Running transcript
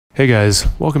Hey guys,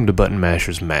 welcome to Button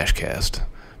Masher's MashCast.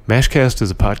 MashCast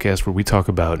is a podcast where we talk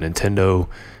about Nintendo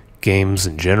games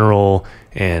in general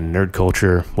and nerd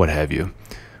culture, what have you.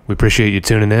 We appreciate you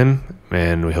tuning in,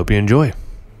 and we hope you enjoy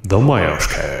the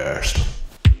MashCast.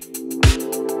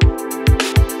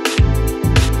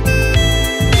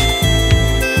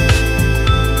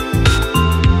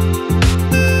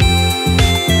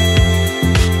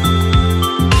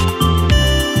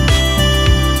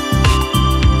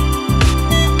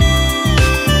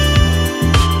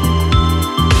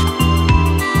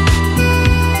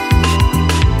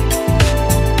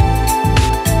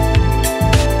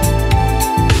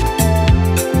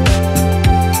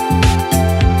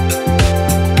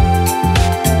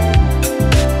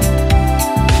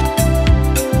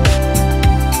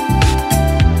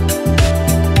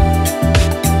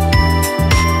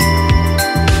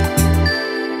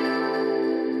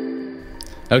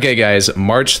 Okay, guys,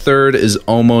 March 3rd is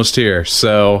almost here,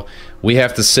 so we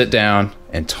have to sit down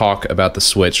and talk about the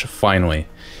Switch, finally.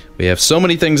 We have so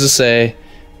many things to say,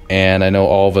 and I know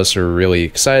all of us are really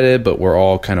excited, but we're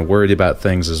all kind of worried about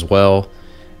things as well,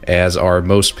 as are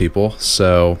most people.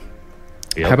 So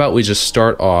How about we just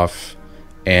start off,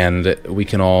 and we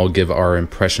can all give our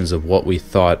impressions of what we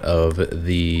thought of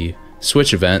the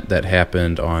Switch event that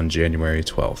happened on January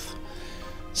 12th.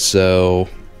 So...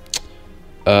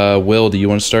 Will, do you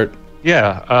want to start?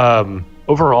 Yeah.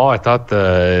 Overall, I thought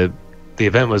the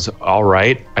event was all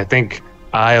right. I think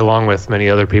I, along with many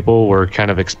other people, were kind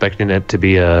of expecting it to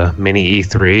be a mini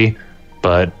E3,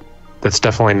 but that's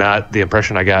definitely not the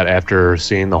impression I got after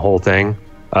seeing the whole thing.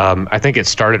 I think it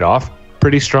started off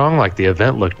pretty strong. Like, the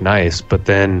event looked nice, but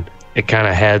then it kind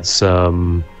of had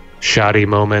some shoddy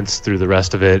moments through the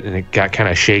rest of it, and it got kind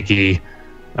of shaky.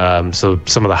 So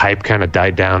some of the hype kind of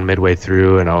died down midway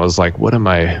through, and I was like, what am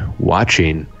I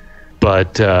watching?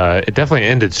 But it definitely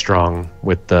ended strong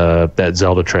with that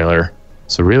Zelda trailer.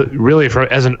 So really from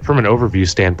an overview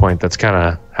standpoint, that's kind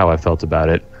of how I felt about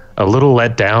it. A little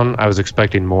let down. I was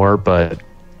expecting more, but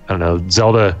I don't know.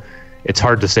 Zelda, it's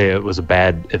hard to say it was a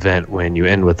bad event when you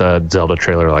end with a Zelda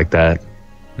trailer like that.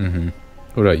 Mm-hmm.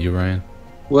 What about you, Ryan?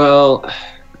 Well,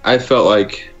 I felt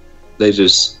like they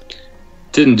just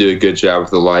didn't do a good job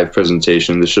with the live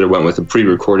presentation. They should have went with a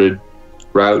pre-recorded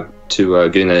route to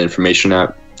getting that information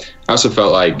out. I also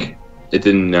felt like it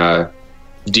didn't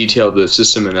detail the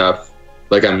system enough,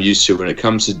 like I'm used to when it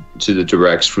comes to the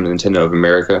directs from Nintendo of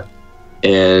America.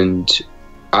 And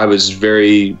I was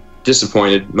very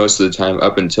disappointed most of the time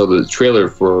up until the trailer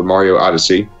for Mario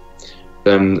Odyssey.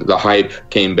 Then the hype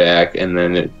came back, and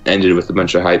then it ended with a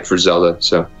bunch of hype for Zelda.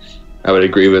 So I would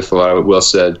agree with a lot of what Will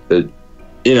said, but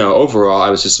overall, I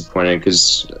was disappointed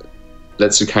because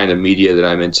that's the kind of media that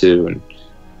I'm into, and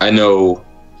I know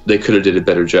they could have did a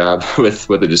better job with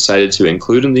what they decided to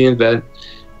include in the event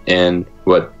and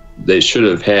what they should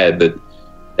have had but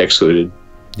excluded.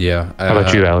 Yeah. How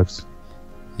about you, Alex?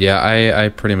 Yeah, I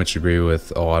pretty much agree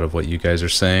with a lot of what you guys are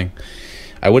saying.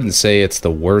 I wouldn't say it's the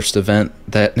worst event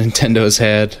that Nintendo's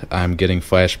had. I'm getting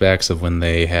flashbacks of when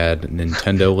they had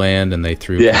Nintendo Land and they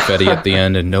threw confetti at the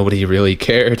end and nobody really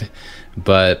cared.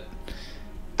 But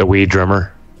the Wii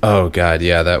drummer. Oh god,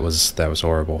 yeah, that was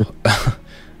horrible.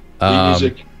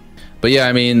 Music. But yeah,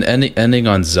 I mean, ending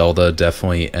on Zelda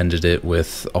definitely ended it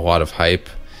with a lot of hype.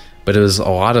 But it was a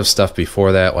lot of stuff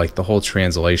before that, like the whole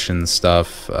translation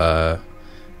stuff.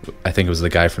 I think it was the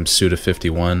guy from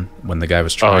Suda51 when the guy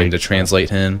was trying to translate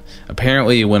him.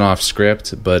 Apparently he went off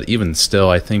script, but even still,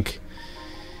 I think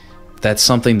that's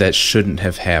something that shouldn't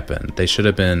have happened. They should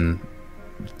have been...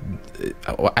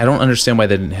 I don't understand why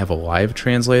they didn't have a live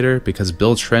translator, because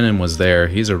Bill Trennan was there.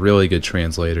 He's a really good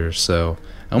translator, so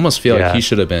I almost feel like he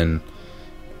should have been,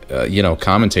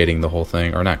 commentating the whole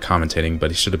thing, or not commentating, but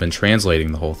he should have been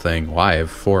translating the whole thing live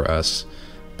for us.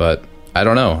 But I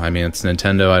don't know. I mean, it's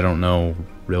Nintendo. I don't know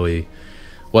really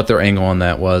what their angle on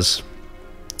that was.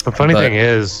 The funny thing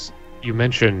is, you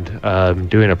mentioned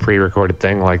doing a pre-recorded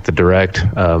thing like the Direct,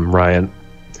 Ryan,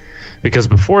 because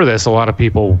before this, a lot of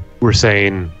people were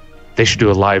saying they should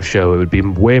do a live show. It would be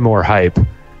way more hype.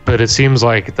 But it seems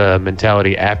like the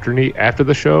mentality after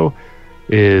the show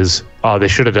is, they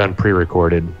should have done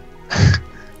pre-recorded.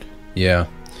 Yeah.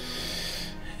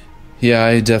 Yeah,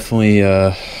 I definitely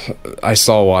I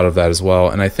saw a lot of that as well.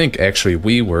 And I think actually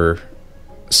we were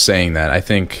saying that. I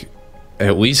think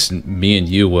at least me and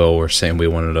you, Will, were saying we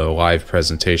wanted a live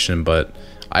presentation, but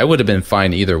I would have been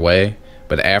fine either way.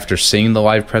 But after seeing the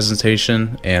live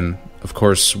presentation, and of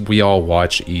course we all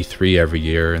watch E3 every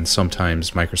year, and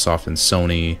sometimes Microsoft and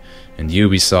Sony and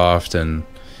Ubisoft and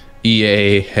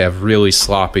EA have really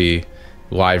sloppy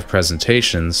live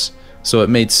presentations, So it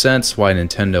made sense why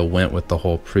Nintendo went with the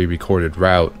whole pre-recorded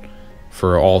route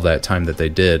for all that time that they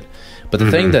did. But the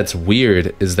thing that's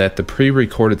weird is that the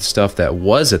pre-recorded stuff that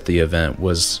was at the event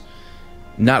was,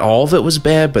 not all of it was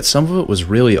bad, but some of it was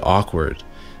really awkward.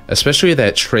 Especially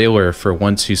that trailer for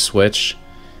 1-2 Switch.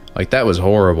 Like, that was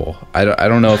horrible. I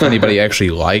don't know if anybody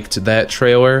actually liked that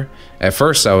trailer. At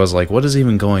first I was like, what is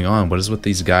even going on? What is with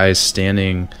these guys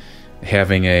standing,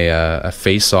 having a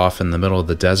face-off in the middle of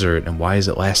the desert, and why is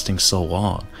it lasting so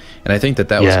long? And I think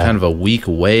that was kind of a weak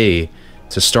way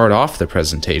to start off the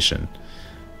presentation.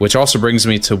 Which also brings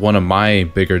me to one of my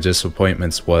bigger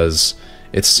disappointments was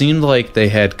it seemed like they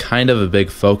had kind of a big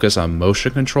focus on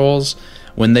motion controls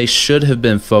when they should have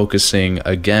been focusing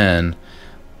again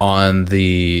on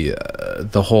the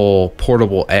whole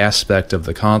portable aspect of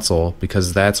the console,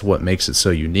 because that's what makes it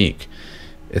so unique.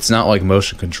 It's not like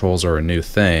motion controls are a new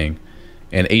thing,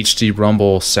 and HD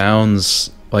Rumble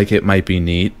sounds like it might be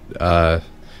neat.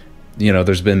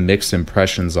 There's been mixed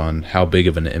impressions on how big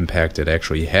of an impact it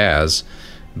actually has.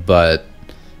 But,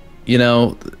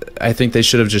 I think they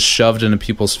should have just shoved into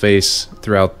people's face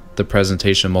throughout the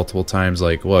presentation multiple times,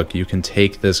 like, look, you can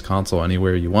take this console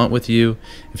anywhere you want with you.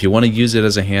 If you want to use it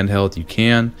as a handheld, you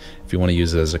can. If you want to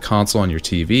use it as a console on your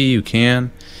TV, you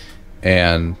can.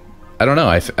 And I don't know,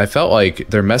 I felt like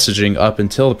their messaging up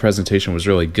until the presentation was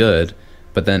really good,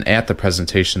 but then at the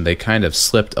presentation they kind of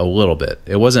slipped a little bit.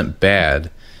 It wasn't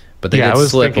bad, but they did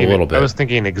slip a little bit. I was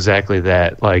thinking exactly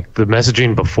that. Like, the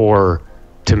messaging before,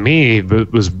 to me,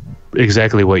 was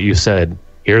exactly what you said.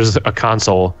 Here's a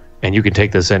console, and you can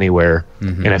take this anywhere.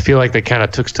 And I feel like they kind of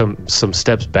took some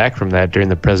steps back from that during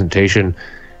the presentation.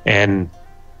 And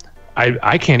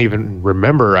I can't even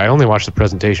remember. I only watched the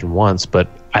presentation once, but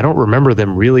I don't remember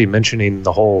them really mentioning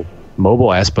the whole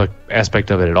mobile aspect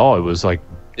of it at all. It was like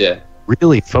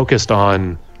really focused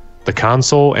on the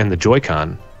console and the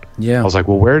Joy-Con. I was like,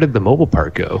 well, where did the mobile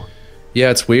part go? Yeah,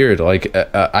 it's weird. Like,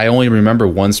 I only remember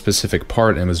one specific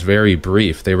part, and it was very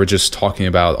brief. They were just talking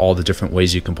about all the different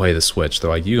ways you can play the Switch. They're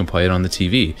like, you can play it on the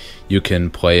TV. You can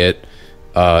play it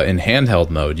in handheld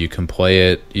mode. You can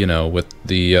play it, with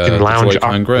the lounge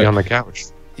Joy-Con grip on the couch.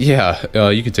 Yeah,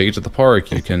 you can take it to the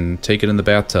park. You can take it in the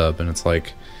bathtub, and it's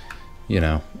like,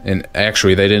 And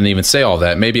actually, they didn't even say all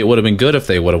that. Maybe it would have been good if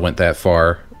they would have went that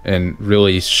far and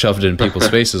really shoved it in people's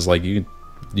faces, like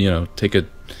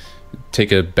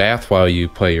take a bath while you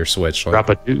play your Switch. Drop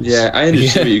a deuce. Yeah, I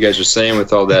understand what you guys are saying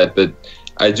with all that, but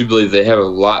I do believe they have a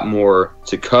lot more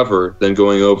to cover than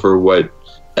going over what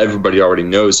everybody already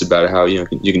knows about how you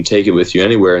can take it with you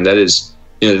anywhere, and that is,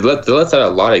 they left out a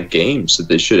lot of games that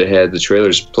they should have had the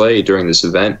trailers play during this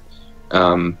event.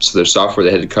 So there's software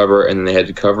they had to cover, and then they had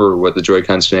to cover what the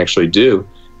Joy-Cons can actually do,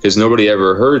 because nobody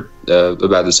ever heard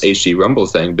about this HD Rumble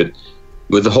thing, but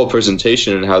with the whole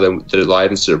presentation and how they did it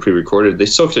live instead of pre-recorded, they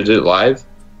still could have did it live,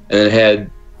 and then had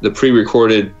the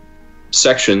pre-recorded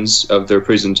sections of their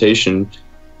presentation.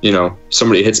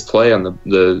 Somebody hits play on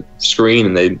the screen,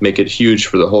 and they make it huge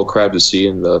for the whole crowd to see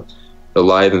in the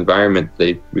live environment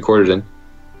they recorded in.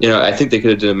 I think they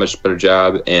could have done a much better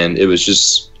job, and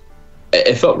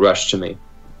it felt rushed to me.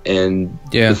 And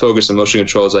the focus on motion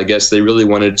controls, I guess they really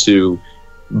wanted to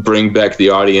bring back the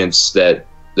audience, that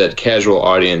casual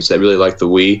audience that really liked the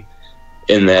Wii,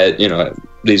 in that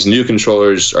these new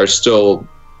controllers are still,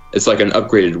 it's like an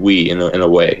upgraded Wii in a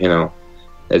way.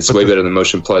 It's way better than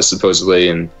Motion Plus supposedly,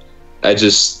 and I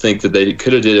just think that they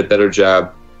could have did a better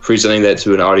job presenting that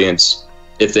to an audience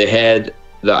if they had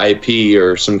the IP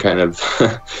or some kind of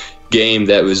game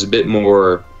that was a bit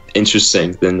more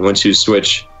interesting than 1-2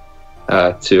 Switch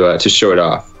to show it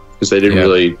off, because they didn't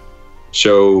really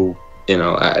show.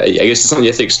 I guess it's something you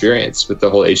have to experience with the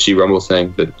whole HD Rumble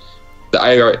thing. But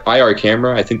the IR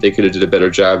camera, I think they could have did a better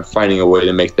job finding a way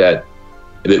to make that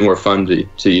a bit more fun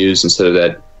to use, instead of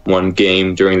that one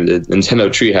game during the Nintendo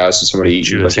Treehouse and somebody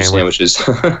eating a bunch of sandwiches.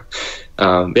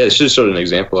 They should have showed an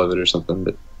example of it or something.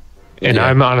 But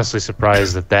I'm honestly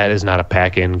surprised that is not a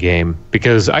pack-in game,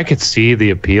 because I could see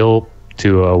the appeal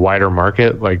to a wider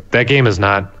market. Like, that game is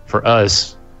not for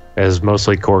us as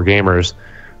mostly core gamers.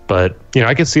 But,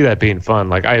 I could see that being fun.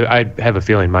 Like, I have a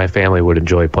feeling my family would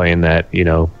enjoy playing that,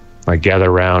 like gather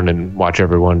around and watch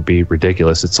everyone be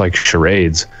ridiculous. It's like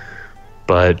charades.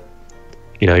 But,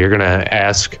 you're going to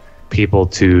ask people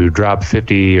to drop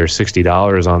 $50 or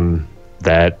 $60 on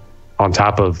that on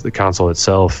top of the console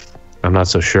itself. I'm not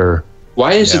so sure.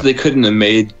 Why is it they couldn't have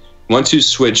made 1-2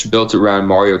 Switch built around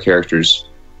Mario characters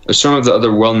or some of the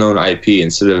other well-known IP,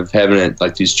 instead of having it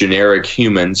like these generic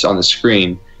humans on the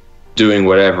screen doing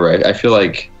whatever? I feel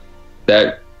like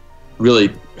that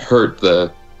really hurt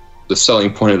the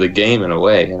selling point of the game in a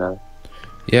way.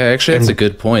 Yeah, actually, that's a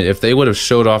good point. If they would have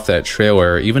showed off that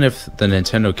trailer, even if the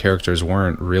Nintendo characters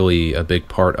weren't really a big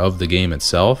part of the game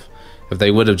itself, if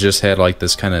they would have just had like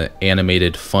this kind of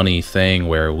animated, funny thing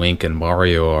where Link and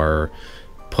Mario are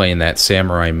playing that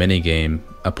samurai minigame,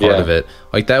 a part of it,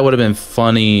 like that would have been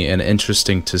funny and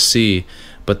interesting to see.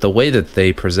 But the way that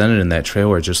they presented in that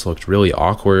trailer just looked really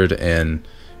awkward, and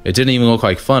it didn't even look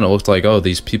like fun. It looked like, oh,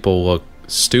 these people look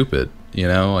stupid. You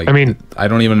know, like, I mean, I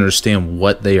don't even understand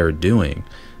what they are doing.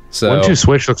 So 1-2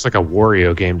 Switch looks like a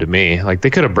Wario game to me. Like, they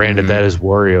could have branded that as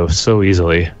Wario so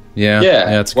easily. Yeah,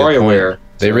 that's a good point.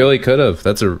 They really could have.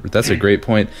 That's a great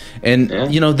point.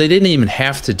 And you know, they didn't even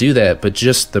have to do that, but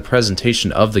just the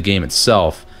presentation of the game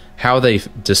itself, how they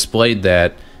displayed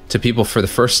that to people for the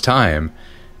first time.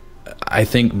 I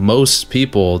think most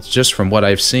people, just from what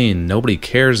I've seen, nobody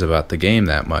cares about the game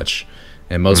that much,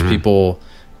 and most people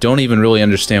don't even really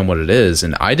understand what it is.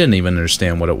 And I didn't even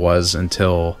understand what it was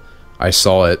until I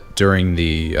saw it during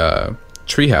the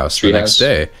Treehouse the next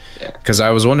day, because I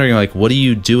was wondering, like, what do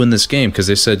you do in this game? Because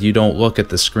they said you don't look at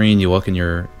the screen, you look in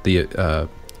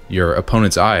your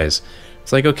opponent's eyes.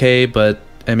 It's like, okay, but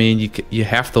I mean, you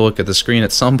have to look at the screen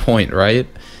at some point, right?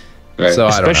 So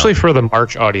especially for the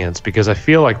March audience, because I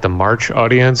feel like the March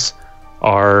audience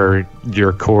are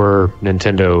your core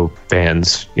Nintendo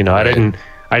fans. You know, I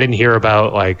didn't hear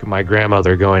about like my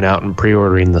grandmother going out and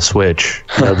pre-ordering the Switch.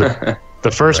 You know,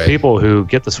 the first people who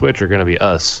get the Switch are going to be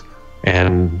us,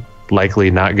 and likely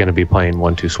not going to be playing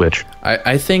 1-2 Switch.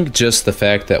 I think just the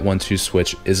fact that 1-2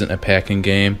 Switch isn't a packing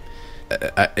game,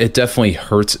 it definitely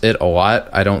hurts it a lot.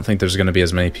 I don't think there's going to be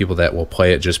as many people that will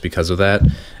play it just because of that.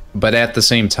 But at the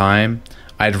same time,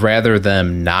 I'd rather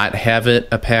them not have it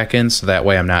a pack-in, so that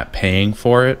way I'm not paying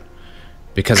for it,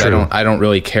 because I don't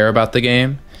really care about the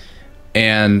game.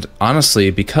 And honestly,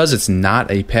 because it's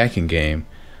not a packing game,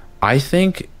 I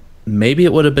think maybe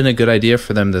it would have been a good idea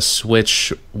for them to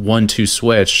switch 1-2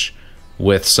 Switch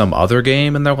with some other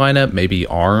game in their lineup, maybe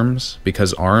ARMS,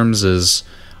 because ARMS is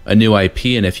a new IP,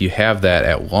 and if you have that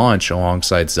at launch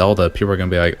alongside Zelda, people are going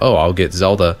to be like, oh, I'll get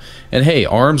Zelda, and hey,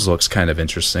 ARMS looks kind of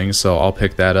interesting, so I'll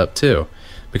pick that up too.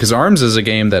 Because ARMS is a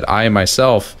game that I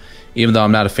myself, even though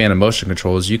I'm not a fan of motion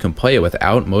controls, you can play it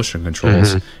without motion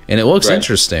controls, and it looks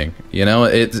interesting. You know,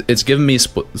 it's given me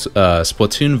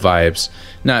Splatoon vibes,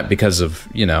 not because of,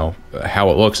 you know, how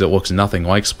it looks nothing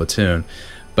like Splatoon,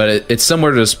 but it's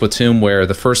similar to Splatoon, where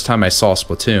the first time I saw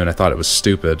Splatoon, I thought it was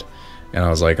stupid, and I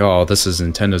was like, oh, this is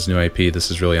Nintendo's new IP, this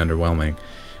is really underwhelming.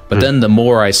 But then the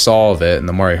more I saw of it and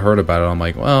the more I heard about it, I'm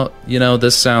like, well, you know,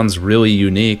 this sounds really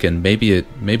unique, and maybe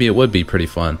it would be pretty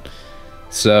fun.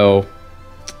 So,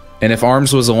 and if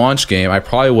ARMS was a launch game, I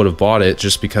probably would have bought it,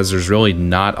 just because there's really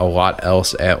not a lot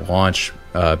else at launch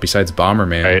besides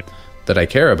Bomberman that I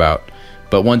care about.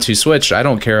 But 1-2 Switch, I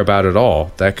don't care about at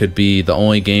all. That could be the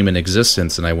only game in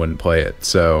existence, and I wouldn't play it.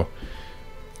 So,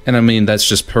 and I mean, that's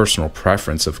just personal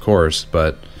preference, of course,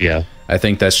 but yeah, I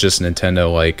think that's just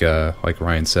Nintendo, like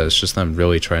Ryan said. It's just them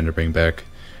really trying to bring back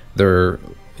their,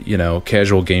 you know,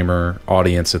 casual gamer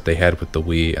audience that they had with the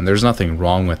Wii, and there's nothing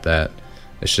wrong with that.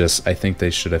 It's just, I think they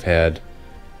should have had,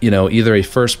 you know, either a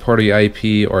first-party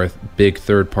IP or a big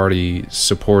third-party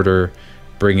supporter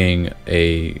bringing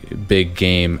a big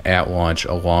game at launch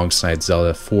alongside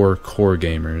Zelda for core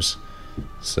gamers.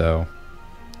 So,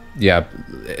 yeah,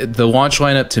 the launch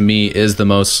lineup to me is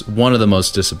one of the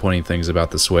most disappointing things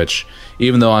about the Switch.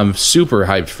 Even though I'm super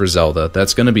hyped for Zelda,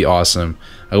 that's going to be awesome.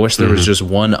 I wish there was just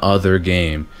one other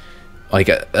game, like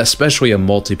especially a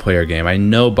multiplayer game. I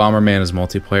know Bomberman is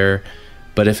multiplayer,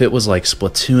 but if it was like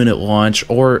Splatoon at launch,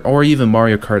 or even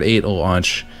Mario Kart 8 at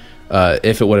launch,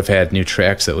 if it would have had new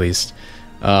tracks at least,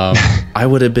 I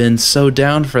would have been so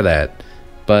down for that.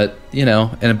 But, you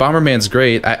know, and Bomberman's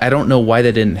great. I don't know why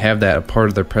they didn't have that a part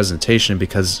of their presentation,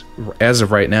 because as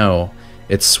of right now,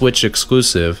 it's Switch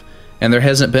exclusive, and there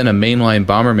hasn't been a mainline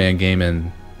Bomberman game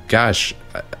in, gosh,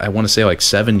 I want to say like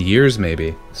 7 years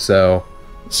maybe. So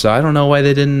I don't know why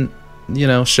they didn't, you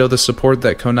know, show the support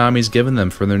that Konami's given them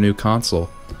for their new console.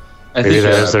 Maybe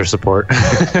that is their support.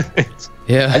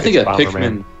 Yeah, I think a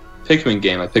Pikmin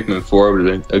game, like Pikmin 4, would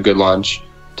have been a good launch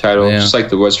title, just like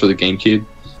there was for the GameCube.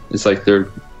 It's like they're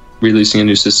releasing a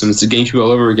new system. It's the GameCube all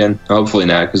over again. Hopefully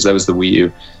not, because that was the Wii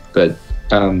U. But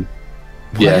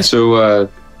yeah. So,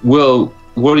 Will,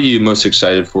 what are you most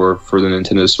excited for the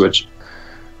Nintendo Switch?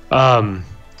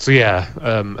 So yeah,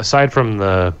 aside from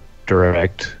the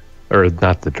Direct, or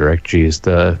not the Direct,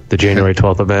 the January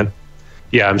 12th event,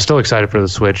 yeah, I'm still excited for the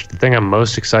Switch. The thing I'm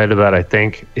most excited about, I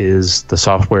think, is the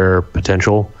software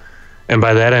potential, and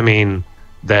by that I mean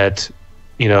that,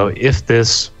 if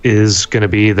this is going to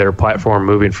be their platform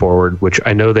moving forward, which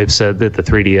I know they've said that the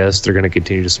 3DS, they're going to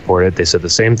continue to support it. They said the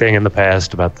same thing in the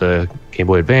past about the Game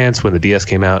Boy Advance when the DS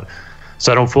came out.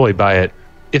 So I don't fully buy it.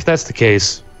 If that's the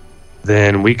case,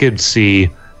 then we could see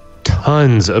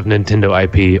tons of Nintendo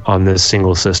IP on this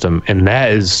single system. And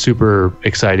that is super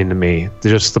exciting to me.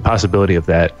 Just the possibility of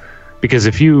that. Because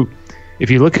if you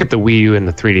look at the Wii U and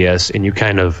the 3DS and you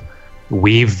kind of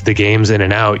weave the games in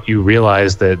and out, you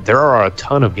realize that there are a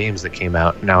ton of games that came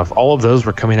out. Now, if all of those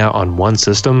were coming out on one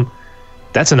system,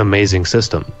 that's an amazing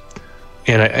system.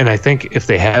 And I think if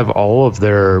they have all of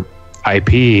their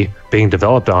IP being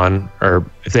developed on, or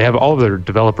if they have all of their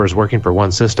developers working for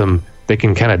one system, they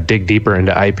can kind of dig deeper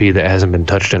into IP that hasn't been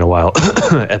touched in a while.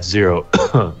 F-Zero,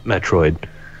 Metroid.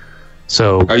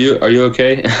 So are you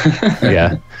okay?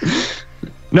 Yeah.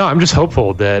 No, I'm just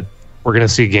hopeful that we're going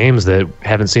to see games that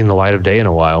haven't seen the light of day in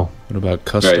a while. What about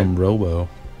Custom Robo?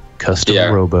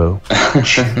 Custom Robo.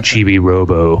 Chibi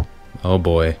Robo. Oh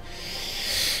boy.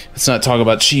 Let's not talk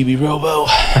about Chibi Robo.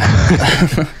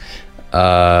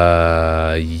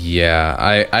 Yeah,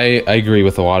 I agree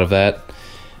with a lot of that.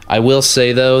 I will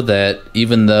say, though, that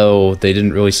even though they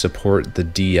didn't really support the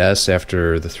DS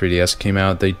after the 3DS came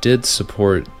out, they did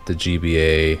support the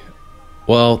GBA.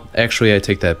 Well, actually, I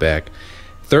take that back.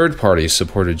 Third parties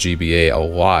supported GBA a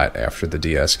lot after the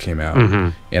DS came out.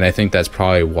 Mm-hmm. And I think that's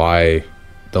probably why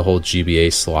the whole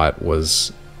GBA slot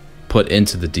was put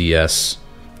into the DS,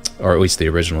 or at least the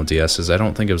original DSs. I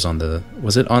don't think it was on the...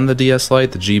 Was it on the DS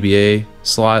Lite, the GBA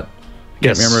slot?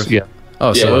 Yes. Remember? Yeah.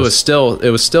 Oh, so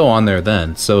it was still on there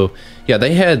then. So yeah,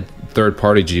 they had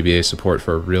third-party GBA support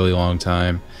for a really long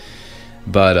time.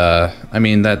 But I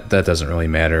mean that doesn't really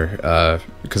matter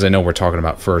because I know we're talking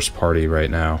about first-party right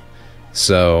now.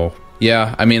 So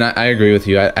yeah, I mean I agree with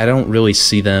you. I don't really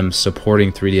see them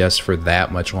supporting 3DS for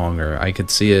that much longer. I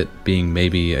could see it being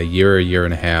maybe a year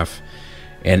and a half.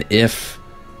 And if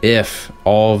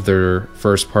all of their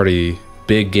first-party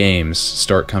big games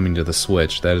start coming to the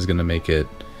Switch, that is going to make it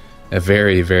a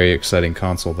very, very exciting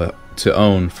console to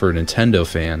own for Nintendo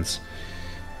fans.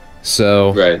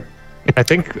 So, right. I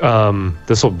think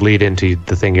this will bleed into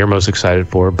the thing you're most excited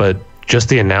for, but just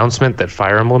the announcement that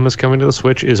Fire Emblem is coming to the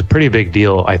Switch is a pretty big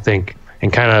deal, I think,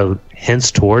 and kind of hints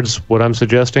towards what I'm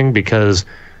suggesting, because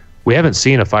we haven't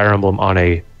seen a Fire Emblem on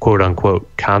a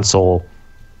quote-unquote console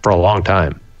for a long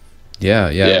time. Yeah.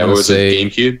 Yeah, was it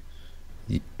GameCube?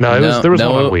 No, there was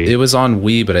one on Wii. It was on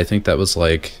Wii, but I think that was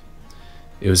like...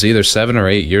 It was either 7 or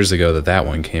 8 years ago that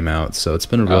one came out, so it's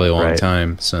been a really long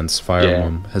time since Fire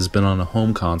Emblem has been on a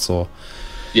home console.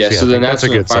 Yeah, so the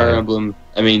announcement of Fire Emblem,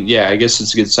 I mean, yeah, I guess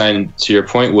it's a good sign to your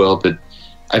point, Will, but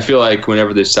I feel like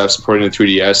whenever they stop supporting the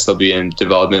 3DS, they'll be in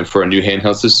development for a new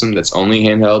handheld system that's only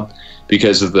handheld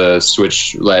because of the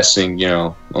Switch lasting,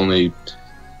 only,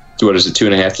 2.5 to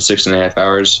 6.5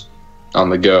 hours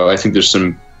on the go. I think there's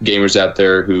some gamers out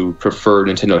there who prefer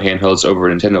Nintendo handhelds over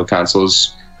Nintendo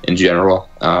consoles in general,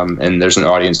 and there's an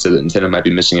audience that Nintendo might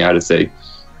be missing out if they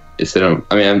don't.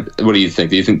 I mean, what do you think?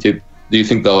 Do you think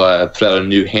they'll put out a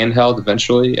new handheld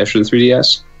eventually after the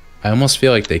 3DS? I almost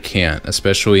feel like they can't,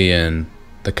 especially in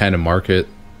the kind of market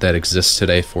that exists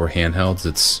today for handhelds.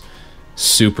 It's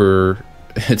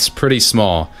pretty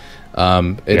small.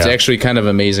 It's actually kind of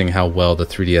amazing how well the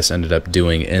 3DS ended up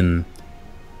doing in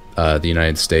the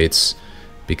United States,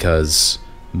 because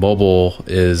mobile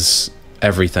is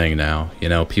everything now.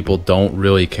 People don't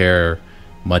really care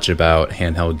much about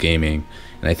handheld gaming,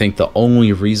 and I think the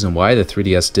only reason why the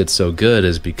 3DS did so good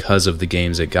is because of the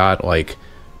games it got, like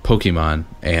Pokemon.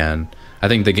 And I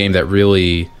think the game that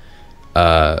really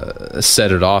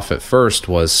set it off at first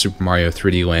was Super Mario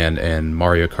 3D Land and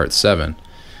Mario Kart 7.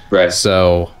 Right.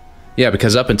 So yeah,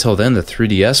 because up until then the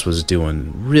 3DS was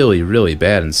doing really, really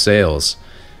bad in sales.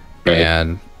 Right.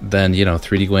 And then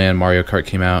 3D Land, Mario Kart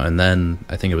came out, and then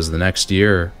I think it was the next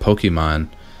year Pokemon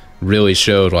really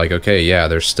showed, like, okay, yeah,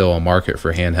 there's still a market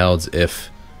for handhelds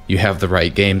if you have the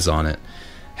right games on it.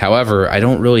 However, I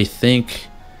don't really think,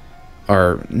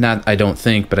 or not I don't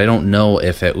think, but I don't know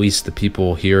if at least the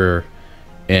people here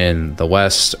in the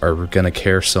West are going to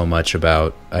care so much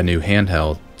about a new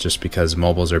handheld, just because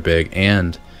mobiles are big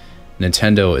and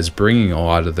Nintendo is bringing a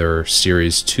lot of their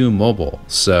series to mobile.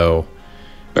 So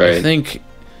right.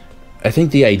 I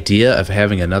think the idea of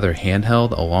having another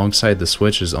handheld alongside the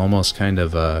Switch is almost kind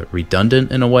of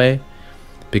redundant in a way,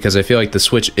 because I feel like the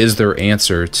Switch is their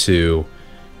answer to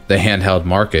the handheld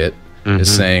market. Mm-hmm.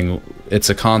 Is saying it's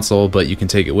a console, but you can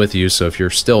take it with you. So if you're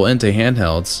still into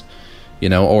handhelds,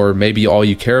 or maybe all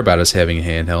you care about is having a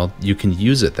handheld, you can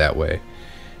use it that way.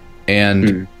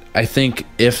 And I think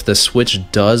if the Switch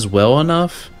does well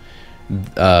enough,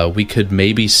 we could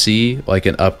maybe see like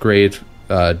an upgrade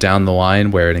down the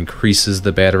line where it increases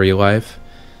the battery life.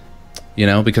 You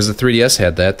know, because the 3DS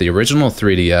had that. The original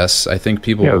 3DS, I think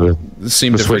people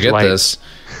seem to forget this.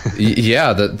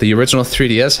 The original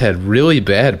 3DS had really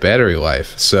bad battery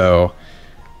life. So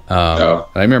I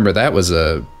remember that was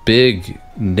a big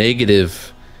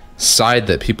negative side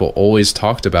that people always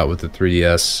talked about with the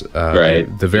 3DS.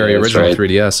 Right. The very original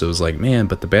 3DS, it was like, man,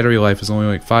 but the battery life is only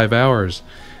like 5 hours.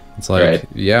 It's like,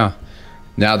 yeah.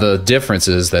 Now the difference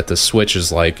is that the Switch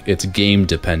is like, it's game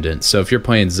dependent. So if you're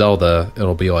playing Zelda,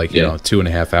 it'll be like, you know,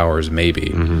 2.5 hours maybe.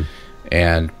 Mm-hmm.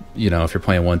 And, you know, if you're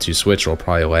playing 1-2 Switch, it'll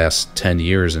probably last 10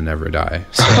 years and never die.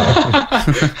 So,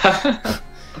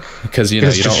 because, you know,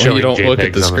 you don't look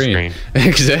at the screen.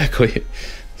 Exactly.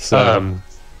 So,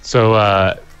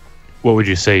 what would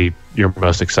you say you're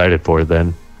most excited for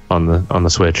then on the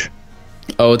Switch?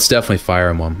 Oh, it's definitely Fire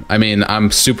Emblem. I mean,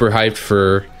 I'm super hyped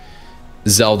for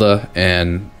Zelda,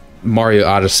 and Mario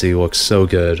Odyssey looks so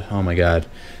good. Oh my god.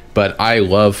 But I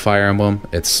love Fire Emblem.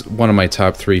 It's one of my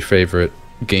top 3 favorite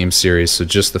game series. So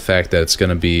just the fact that it's going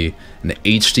to be an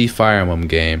HD Fire Emblem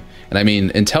game. And I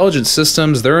mean, Intelligent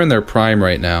Systems, they're in their prime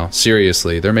right now.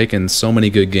 Seriously. They're making so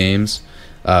many good games,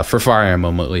 for Fire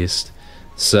Emblem at least.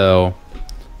 So,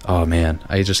 oh man,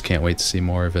 I just can't wait to see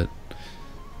more of it.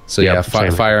 So yeah,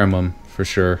 Fire Emblem for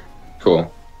sure.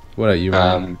 Cool. What about you,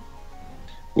 Ryan?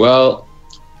 Well,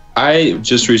 I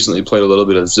just recently played a little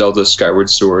bit of Zelda Skyward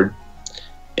Sword,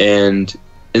 and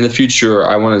in the future,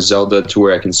 I want a Zelda to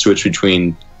where I can switch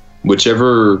between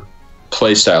whichever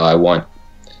playstyle I want.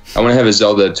 I want to have a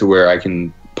Zelda to where I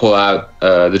can pull out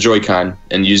the Joy-Con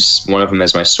and use one of them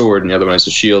as my sword and the other one as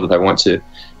a shield if I want to.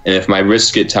 And if my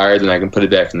wrists get tired, then I can put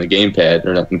it back in the gamepad,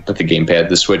 or not put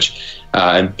the Switch,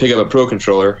 and pick up a Pro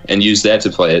Controller and use that to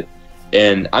play it.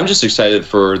 And I'm just excited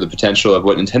for the potential of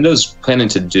what Nintendo's planning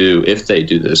to do, if they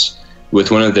do this,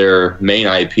 with one of their main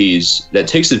IPs that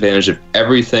takes advantage of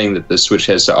everything that the Switch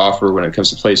has to offer when it comes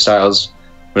to play styles,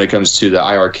 when it comes to the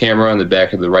IR camera on the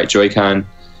back of the right Joy-Con.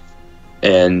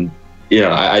 And, you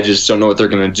know, I just don't know what they're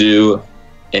going to do.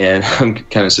 And I'm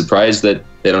kind of surprised that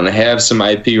they don't have some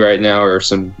IP right now, or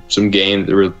some game that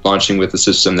they're launching with the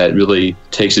system that really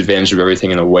takes advantage of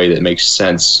everything in a way that makes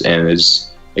sense and is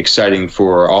exciting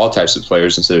for all types of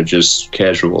players instead of just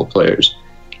casual players.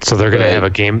 So they're gonna have a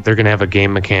game. They're gonna have a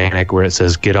game mechanic where it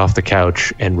says "Get off the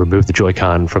couch and remove the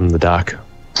Joy-Con from the dock."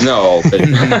 No, but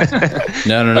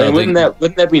no. I mean,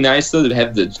 wouldn't that be nice though, to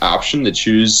have the option to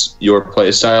choose your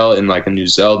play style in like a new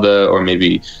Zelda or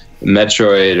maybe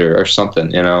Metroid or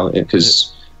something? You know,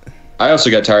 because I also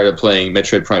got tired of playing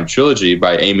Metroid Prime Trilogy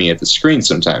by aiming at the screen.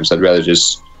 Sometimes I'd rather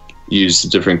just use a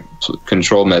different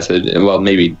control method. And well,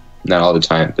 maybe not all the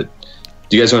time, but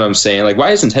do you guys know what I'm saying? Like, why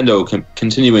is Nintendo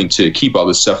continuing to keep all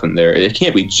this stuff in there? It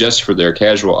can't be just for their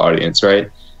casual audience,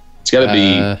 right? It's got to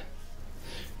be.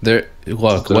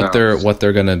 What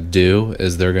they're gonna do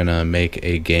is they're gonna make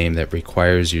a game that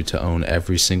requires you to own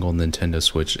every single Nintendo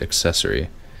Switch accessory.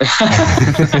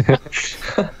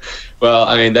 Well,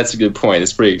 I mean, that's a good point.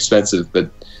 It's pretty expensive, but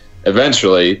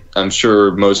eventually, I'm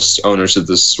sure most owners of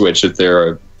the Switch, if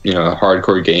they're a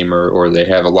hardcore gamer or they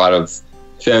have a lot of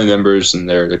family members and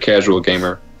they're a casual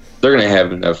gamer, they're going to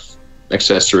have enough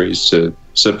accessories to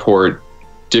support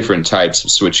different types of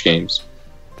Switch games.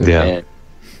 Yeah. And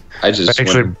I just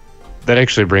that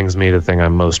actually brings me to the thing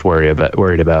I'm most worried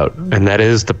about, and that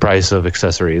is the price of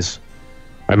accessories.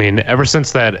 I mean, ever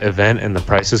since that event and the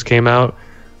prices came out,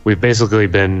 we've basically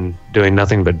been doing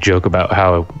nothing but joke about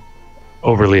how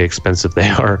overly expensive they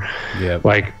are. Yeah.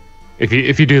 Like, if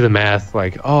you do the math,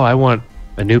 like, oh, I want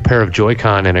a new pair of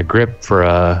Joy-Con and a grip for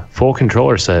a full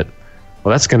controller set.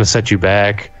 Well, that's going to set you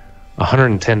back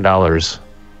 $110.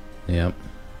 Yep.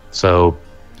 So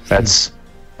that's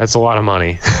a lot of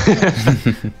money.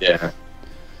 Yeah.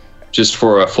 Just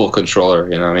for a full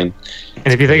controller, you know what I mean?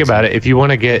 And if you think about it, if you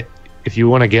want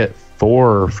to get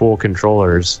 4 full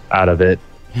controllers out of it,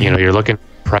 you're looking at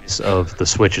the price of the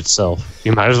Switch itself.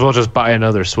 You might as well just buy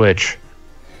another Switch.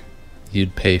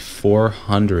 You'd pay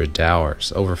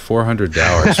 $400, over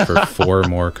 $400 for 4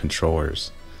 more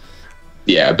controllers.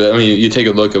 Yeah, but I mean, you take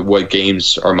a look at what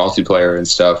games are multiplayer and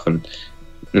stuff, and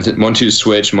 1-2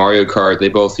 Switch, Mario Kart, they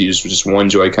both use just one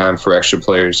Joy-Con for extra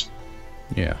players.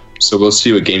 Yeah. So we'll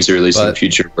see what games are released in the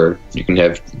future where you can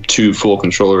have 2 full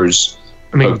controllers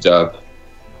hooked up.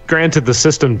 Granted, the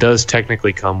system does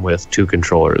technically come with 2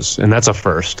 controllers, and that's a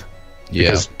first.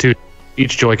 Yeah. Because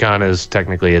each Joy-Con is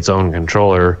technically its own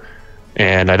controller,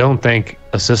 and I don't think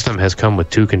a system has come with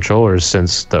 2 controllers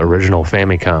since the original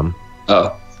Famicom.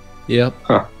 Oh. Yep.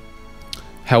 Huh.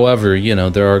 However,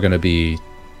 there are going to be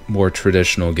more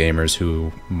traditional gamers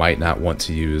who might not want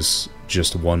to use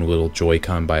just one little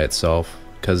Joy-Con by itself,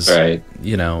 because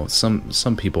you know,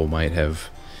 some people might have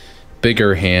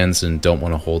bigger hands and don't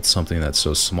want to hold something that's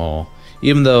so small.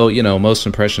 Even though, you know, most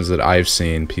impressions that I've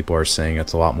seen, people are saying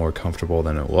it's a lot more comfortable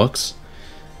than it looks.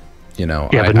 You know,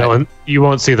 yeah, but you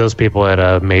won't see those people at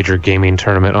a major gaming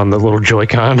tournament on the little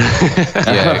Joy-Con.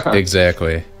 Yeah,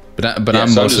 exactly. But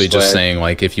I'm mostly just saying,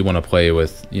 like, if you want to play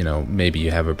with, you know, maybe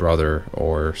you have a brother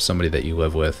or somebody that you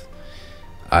live with,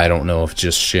 I don't know if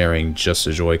just sharing just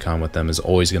a Joy-Con with them is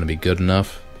always going to be good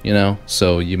enough, you know?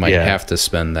 So you might have to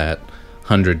spend that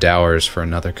 $100 for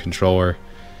another controller.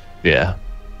 Yeah.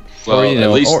 Well, or, you know,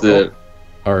 at least the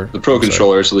Pro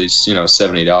controller is at least, you know,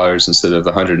 $70 instead of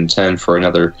the $110 for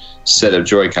another set of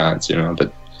Joy-Cons, you know.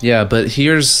 But yeah, but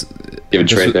here's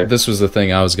this was the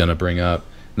thing I was going to bring up.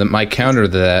 My counter to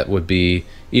that would be,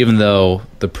 even though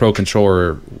the Pro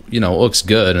controller, you know, looks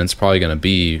good and it's probably going to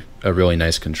be a really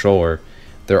nice controller,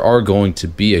 there are going to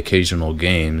be occasional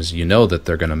games, you know, that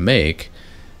they're going to make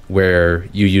where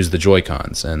you use the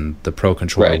Joy-Cons and the Pro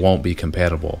controller won't be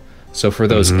compatible. So for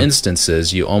those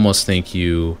instances, you almost think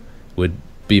you would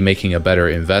be making a better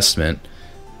investment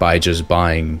by just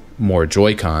buying more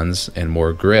Joy-Cons and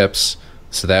more grips,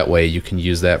 so that way you can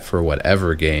use that for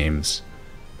whatever games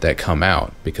that come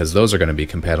out, because those are going to be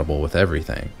compatible with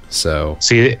everything. So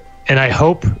see, and I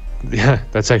hope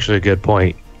that's actually a good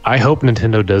point. I hope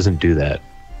Nintendo doesn't do that.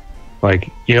 Like,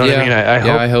 you know what I mean?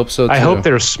 I hope so too. I hope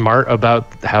they're smart about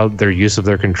how their use of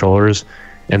their controllers,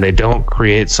 and they don't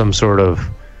create some sort of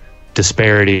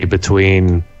disparity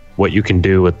between what you can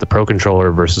do with the Pro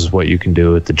controller versus what you can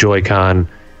do with the Joy-Con.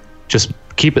 Just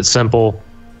keep it simple,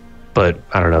 but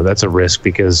I don't know, that's a risk,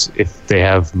 because if they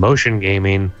have motion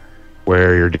gaming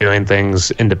where you're doing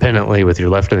things independently with your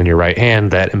left and your right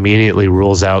hand, that immediately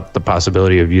rules out the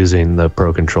possibility of using the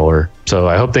Pro controller. So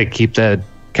I hope they keep that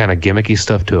kind of gimmicky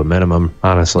stuff to a minimum,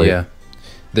 honestly. Yeah.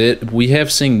 We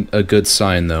have seen a good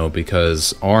sign, though,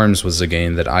 because ARMS was a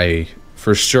game that I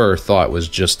for sure thought was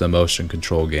just a motion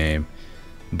control game,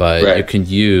 but you can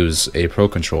use a Pro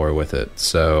controller with it.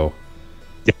 So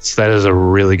yes, that is a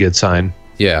really good sign.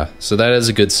 Yeah, so that is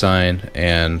a good sign,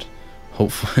 and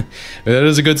hopefully that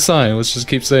is a good sign. Let's just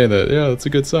keep saying that. Yeah, that's a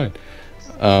good sign.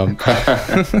 I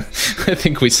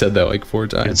think we said that like 4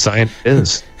 times. Good sign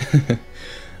is.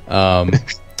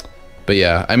 But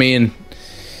yeah, I mean,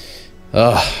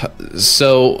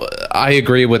 so I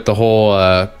agree with the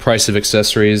whole price of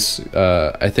accessories.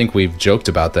 I think we've joked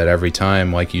about that every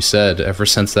time, like you said, ever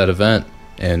since that event,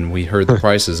 and we heard the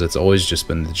prices. It's always just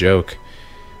been the joke.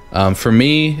 For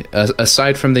me,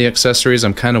 aside from the accessories,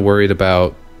 I'm kind of worried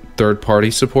about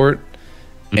third-party support,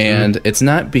 and it's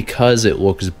not because it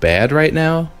looks bad right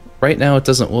now. Right now, it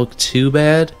doesn't look too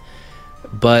bad,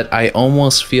 but I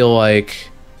almost feel like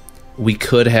we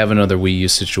could have another Wii U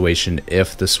situation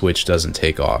if the Switch doesn't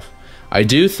take off. I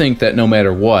do think that no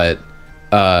matter what,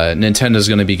 Nintendo's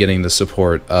going to be getting the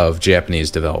support of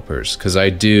Japanese developers, because I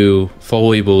do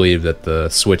fully believe that the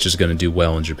Switch is going to do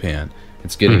well in Japan.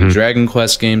 It's getting Dragon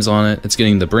Quest games on it. It's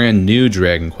getting the brand new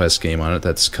Dragon Quest game on it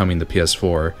that's coming to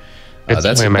PS4. It's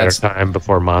only a matter of time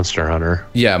before Monster Hunter.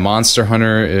 Yeah, Monster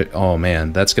Hunter. Oh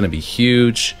man, that's going to be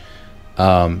huge.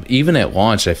 Even at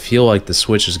launch, I feel like the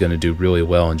Switch is going to do really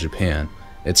well in Japan.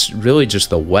 It's really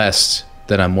just the West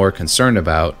that I'm more concerned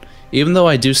about. Even though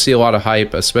I do see a lot of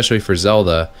hype, especially for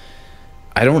Zelda,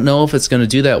 I don't know if it's going to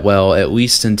do that well, at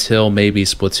least until maybe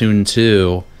Splatoon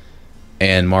 2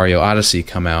 and Mario Odyssey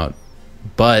come out.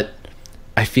 But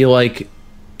I feel like,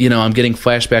 you know, I'm getting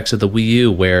flashbacks of the Wii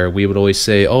U, where we would always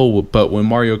say, oh, but when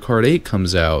Mario Kart 8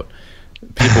 comes out,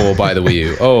 people will buy the Wii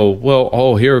U. Oh,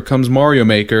 well, here comes Mario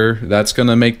Maker. That's going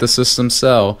to make the system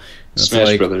sell.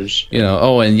 Smash Brothers. You know,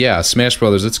 oh, and yeah, Smash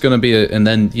Brothers. It's going to be and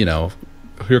then, you know,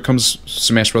 here comes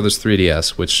Smash Brothers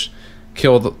 3DS, which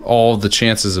killed all the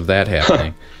chances of that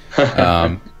happening.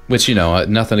 Which, you know,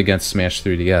 nothing against Smash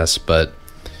 3DS, but,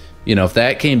 you know, if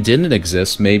that game didn't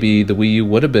exist, maybe the Wii U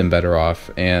would have been better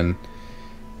off. And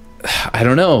I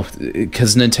don't know,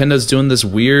 because Nintendo's doing this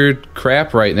weird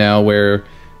crap right now where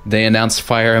they announced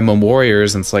Fire Emblem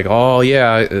Warriors, and it's like, oh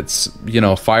yeah, it's, you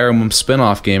know, Fire Emblem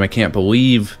spin-off game. I can't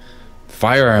believe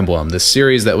Fire Emblem, this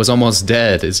series that was almost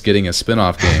dead, is getting a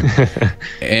spin-off game.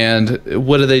 And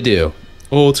what do?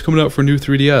 Oh, it's coming out for new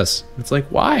 3DS. It's like,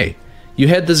 why? You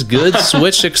had this good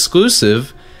Switch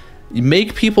exclusive.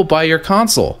 Make people buy your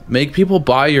console. Make people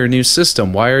buy your new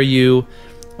system. Why are you,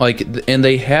 like, and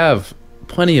they have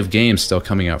plenty of games still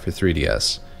coming out for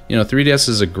 3DS. You know, 3DS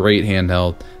is a great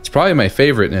handheld. It's probably my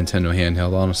favorite Nintendo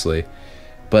handheld, honestly.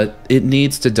 But it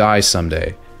needs to die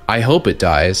someday. I hope it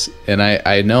dies, and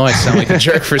I know I sound like a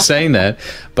jerk for saying that,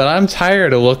 but I'm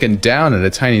tired of looking down at a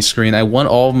tiny screen. I want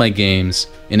all of my games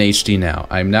in HD now.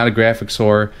 I'm not a graphics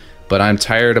whore, but I'm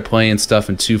tired of playing stuff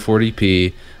in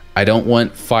 240p. I don't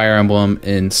want Fire Emblem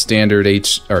in standard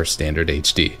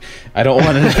HD. I don't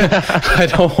want it. I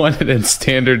don't want it in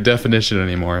standard definition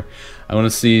anymore. I want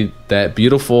to see that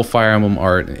beautiful Fire Emblem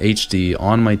art in HD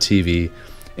on my TV.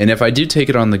 And if I do take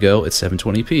it on the go, it's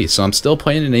 720p. So I'm still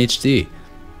playing in HD.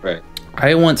 Right.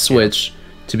 I want Switch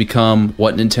to become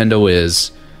what Nintendo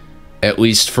is, at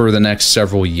least for the next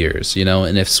several years, you know.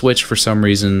 And if Switch for some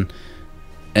reason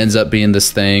ends up being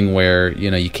this thing where,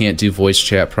 you know, you can't do voice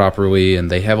chat properly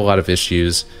and they have a lot of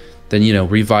issues, then, you know,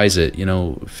 revise it, you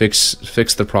know, fix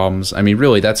the problems. I mean,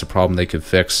 really, that's a problem they could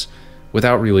fix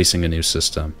without releasing a new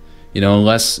system. You know,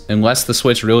 unless the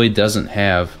Switch really doesn't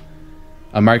have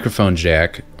a microphone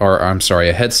jack, or I'm sorry,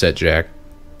 a headset jack,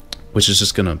 which is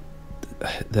just gonna,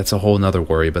 that's a whole nother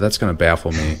worry, but that's gonna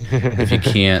baffle me if you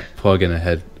can't plug in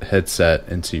a headset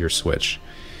into your Switch.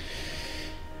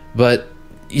 But,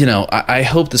 you know, I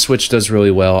hope the Switch does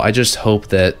really well. I just hope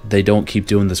that they don't keep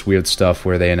doing this weird stuff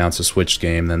where they announce a Switch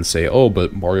game, then say, oh,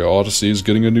 but Mario Odyssey is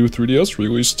getting a new 3DS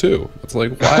release too. It's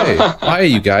like, why? Why,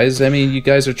 you guys? I mean, you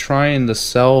guys are trying to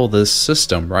sell this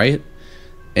system, right?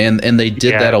 And they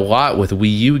did that a lot with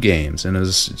Wii U games, and it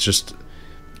was just,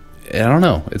 I don't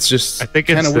know. It's just, I think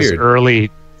it's this weird early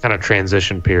kind of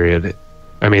transition period.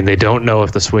 I mean, they don't know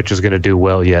if the Switch is going to do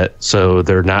well yet, so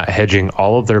they're not hedging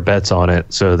all of their bets on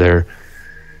it. So they're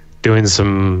doing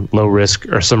some low risk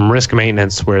or some risk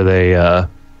maintenance where they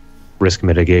risk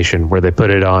mitigation, where they put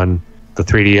it on the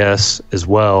 3DS as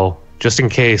well, just in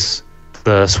case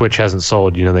the Switch hasn't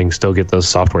sold. You know, they can still get those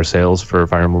software sales for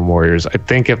Fire Emblem Warriors. I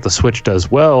think if the Switch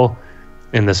does well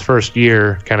in this first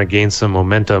year, kind of gains some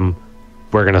momentum,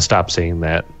 we're going to stop seeing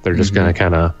that. They're just going to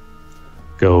kind of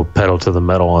go pedal to the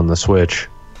metal on the Switch.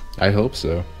 I hope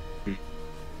so.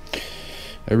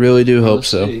 I really do hope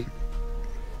so.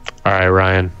 All right,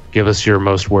 Ryan, give us your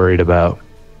most worried about.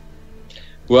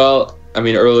 Well, I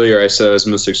mean, earlier I said I was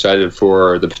most excited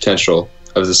for the potential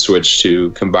of the Switch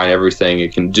to combine everything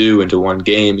it can do into one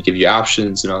game, give you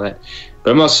options and all that.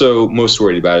 But I'm also most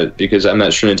worried about it because I'm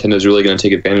not sure Nintendo's really going to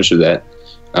take advantage of that.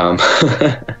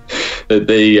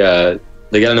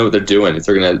 They got to know what they're doing. If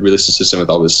they're going to release a system with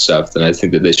all this stuff, then I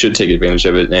think that they should take advantage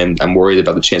of it, and I'm worried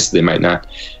about the chance that they might not.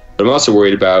 But I'm also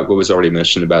worried about what was already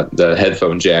mentioned about the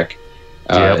headphone jack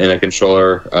and a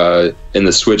controller in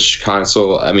the Switch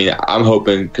console. I mean, I'm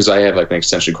hoping, because I have like an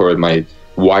extension cord with my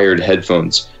wired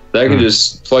headphones, that I can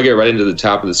just plug it right into the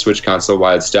top of the Switch console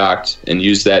while it's docked and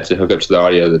use that to hook up to the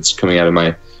audio that's coming out of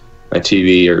my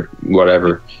TV or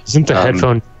whatever. Isn't the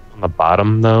headphone on the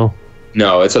bottom, though?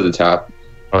 No, it's at the top.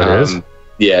 Oh, it is?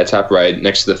 Yeah, top right,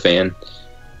 next to the fan.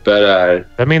 But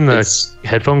that mean the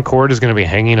headphone cord is going to be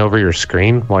hanging over your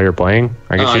screen while you're playing?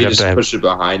 I guess you just push it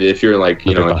behind it if you're like,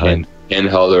 you know, like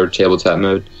handheld or tabletop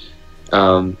mode.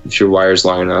 If your wire's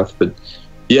long enough. But,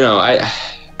 you know,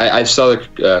 I saw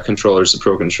the controllers, the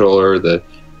Pro Controller,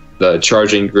 the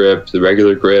charging grip, the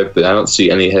regular grip, but I don't see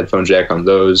any headphone jack on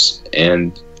those,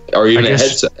 or even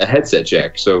a headset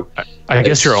jack. So I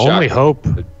guess your only hope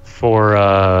for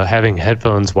having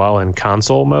headphones while in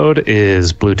console mode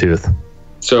is Bluetooth.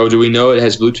 So do we know it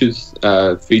has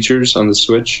Bluetooth features on the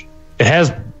Switch? It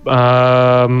has.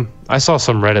 I saw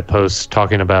some Reddit posts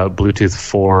talking about Bluetooth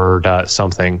 4.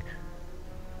 something.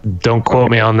 Don't quote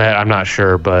me on that. I'm not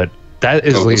sure, but that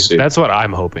is that's what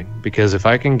I'm hoping, because if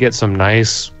I can get some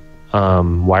nice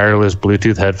wireless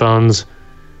Bluetooth headphones,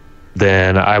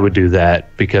 then I would do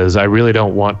that, because I really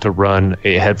don't want to run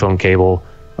a headphone cable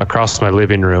across my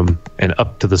living room and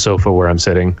up to the sofa where I'm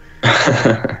sitting.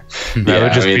 That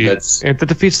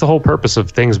defeats the whole purpose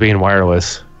of things being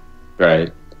wireless.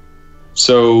 Right.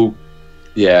 So,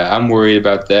 yeah, I'm worried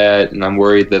about that, and I'm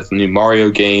worried that the new Mario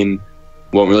game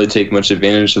won't really take much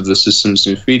advantage of the system's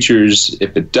new features.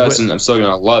 If it doesn't, I'm still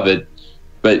going to love it.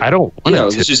 But I don't want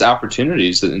there's just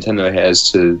opportunities that Nintendo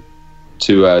has to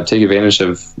take advantage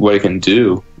of what it can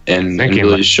do, and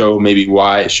really show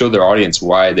their audience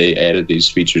why they added these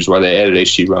features, why they added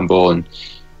HD Rumble and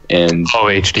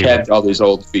HD kept all these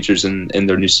old features in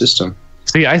their new system.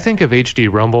 See, I think of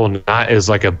HD Rumble not as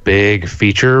like a big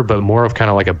feature, but more of kind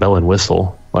of like a bell and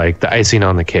whistle, like the icing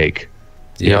on the cake.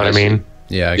 You know what I mean?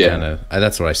 Yeah, kind of.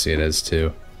 That's what I see it as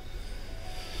too.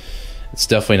 It's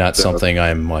definitely not something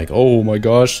I'm like, oh my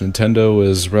gosh, Nintendo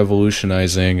is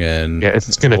revolutionizing, and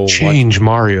it's going to change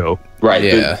Mario. Right.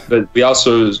 Yeah. But we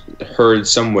also heard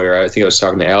somewhere, I think I was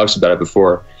talking to Alex about it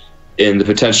before, in the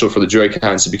potential for the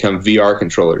Joy-Cons to become VR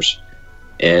controllers.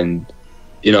 And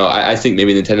I think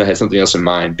maybe Nintendo had something else in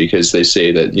mind, because they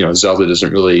say that, Zelda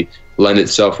doesn't really lend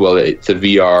itself well to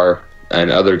VR, and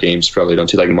other games probably don't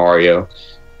too, like Mario.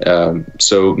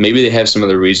 So maybe they have some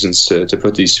other reasons to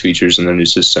put these features in their new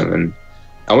system, and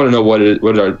I want to know what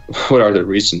are the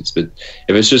reasons. But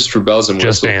if it's just for bells and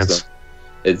Just whistles, Dance. then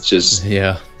it's just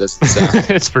that's the sound.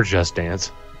 It's for Just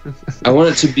Dance. I want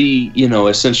it to be,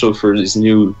 essential for these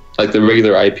new, like the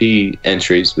regular IP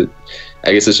entries, but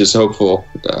I guess it's just hopeful,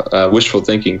 wishful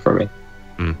thinking for me.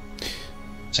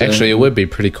 So, Actually, it would be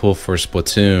pretty cool for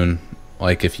Splatoon.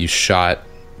 Like if you shot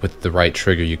with the right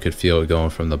trigger, you could feel it going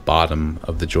from the bottom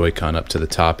of the Joy-Con up to the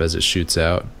top as it shoots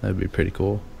out. That'd be pretty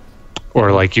cool.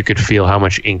 Or like you could feel how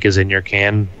much ink is in your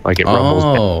can, like it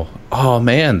rumbles. Oh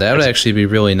man, that would actually be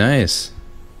really nice.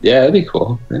 yeah, that'd be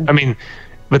cool. Yeah. I mean,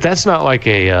 but that's not like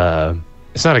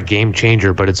it's not a game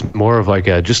changer, but it's more of like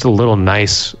just a little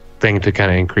nice thing to kind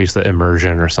of increase the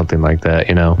immersion or something like that,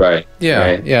 Right. Yeah,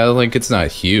 Right. yeah, like it's not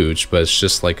huge, but it's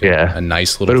just like a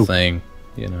nice little thing,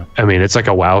 I mean, it's like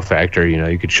a wow factor,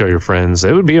 you could show your friends.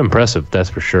 It would be impressive, that's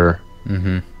for sure.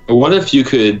 But what if you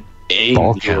could aim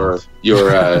Ball your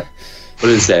count. what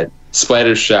is that,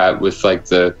 splatter shot with like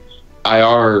the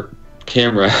IR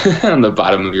camera on the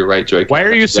bottom of your right Joy-Con? Why are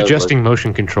you That would suggesting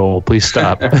motion control? Please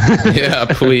stop. Yeah,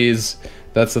 please.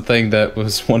 That's the thing that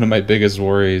was one of my biggest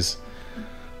worries.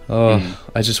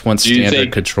 I just want Do you standard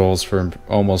think- controls for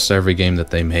almost every game that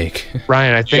they make.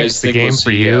 Ryan, I you think guys the think we'll game for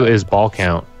see, you is ball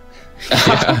count.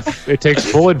 It takes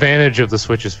full advantage of the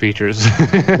Switch's features.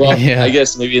 Well, Yeah. I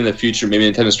guess maybe in the future, maybe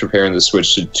Nintendo's preparing the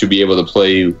Switch to be able to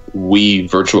play Wii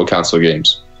Virtual Console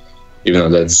games, even though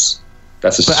that's a.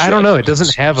 But I don't know. It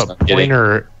doesn't have a I'm getting.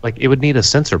 pointer. Like, it would need a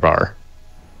sensor bar.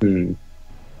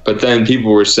 But then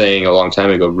people were saying a long time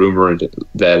ago, rumored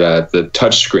that the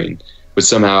touchscreen would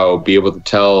somehow be able to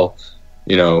tell,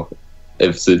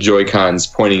 if the Joy-Con's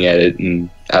pointing at it, and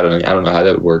I don't know how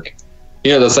that would work.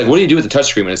 That's like, what do you do with the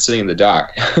touchscreen when it's sitting in the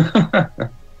dock?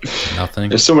 Nothing.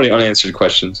 There's so many unanswered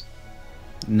questions.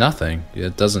 Nothing.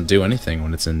 It doesn't do anything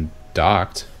when it's in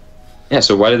docked. Yeah,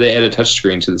 so why did they add a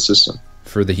touchscreen to the system?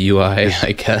 For the UI,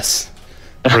 I guess.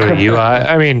 For the UI,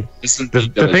 I mean, Doesn't the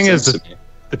make that much thing is, sense to me.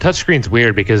 the touchscreen's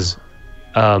weird because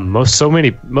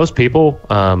most people,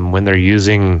 when they're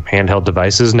using handheld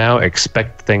devices now,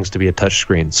 expect things to be a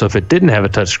touchscreen. So if it didn't have a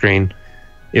touchscreen,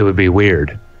 it would be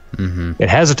weird. It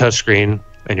has a touchscreen,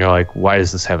 and you're like, why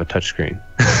does this have a touchscreen?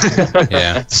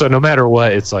 Yeah. So no matter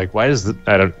what, it's like, why does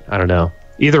I don't know.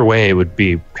 Either way, it would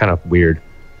be kind of weird.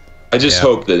 I just Yeah.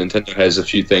 hope that Nintendo has a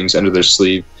few things under their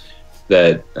sleeve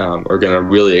that are going to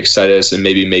really excite us and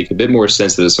maybe make a bit more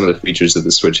sense of some of the features that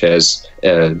the Switch has.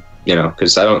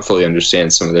 Because I don't fully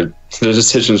understand some of their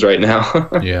decisions right now.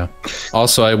 Yeah.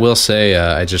 Also, I will say,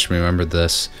 I just remembered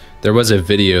this. There was a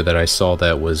video that I saw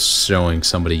that was showing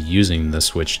somebody using the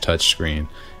Switch touchscreen,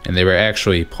 and they were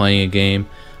actually playing a game.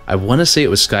 I want to say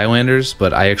it was Skylanders,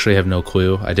 but I actually have no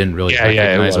clue. I didn't really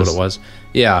recognize what it was.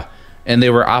 Yeah, and they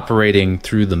were operating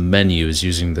through the menus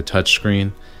using the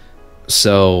touchscreen.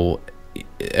 So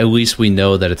at least we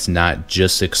know that it's not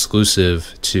just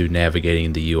exclusive to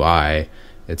navigating the UI.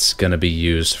 It's going to be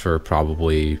used for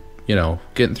probably,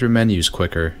 getting through menus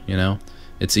quicker,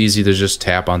 It's easy to just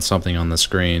tap on something on the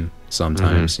screen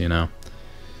sometimes,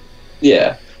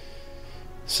 Yeah.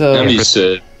 So I'm used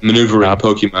to maneuvering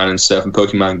Pokemon and stuff, and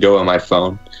Pokemon Go on my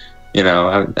phone.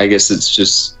 I guess it's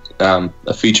just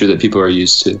a feature that people are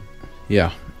used to.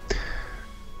 yeah.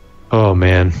 Oh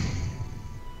man.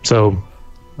 So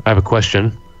I have a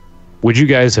question. Would you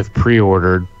guys have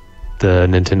pre-ordered the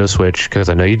Nintendo Switch? Because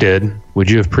I know you did. Would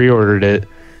you have pre-ordered it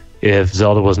if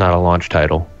Zelda was not a launch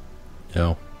title?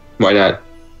 No. Why not?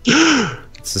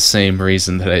 It's the same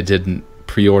reason that I didn't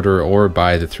pre-order or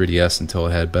buy the 3DS until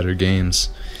it had better games.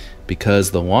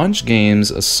 Because the launch games,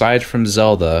 aside from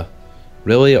Zelda,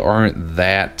 really aren't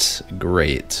that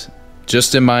great.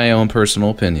 Just in my own personal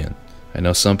opinion.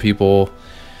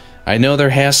 I know there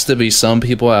has to be some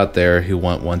people out there who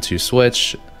want 1-2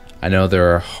 Switch. I know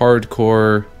there are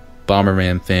hardcore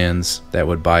Bomberman fans that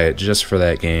would buy it just for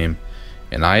that game.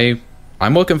 And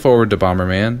I'm looking forward to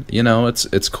Bomberman.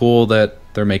 It's cool that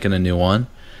they're making a new one.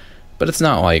 But it's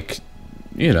not like,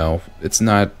 it's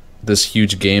not this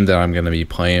huge game that I'm going to be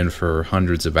playing for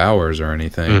hundreds of hours or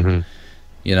anything.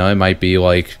 It might be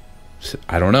like,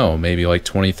 I don't know, maybe like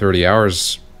 20, 30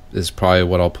 hours is probably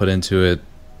what I'll put into it,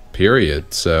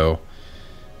 period. So,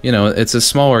 it's a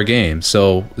smaller game.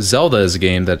 So Zelda is a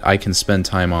game that I can spend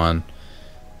time on,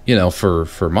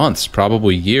 for months,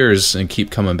 probably years, and keep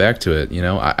coming back to it.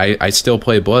 I still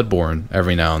play Bloodborne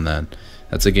every now and then.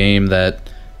 That's a game that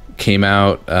came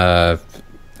out, I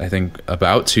think,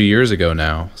 about 2 years ago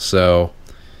now. So,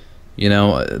 You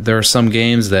know, there are some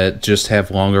games that just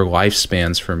have longer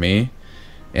lifespans for me,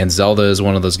 and Zelda is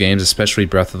one of those games, especially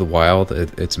Breath of the Wild.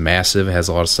 It's massive, it has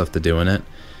a lot of stuff to do in it.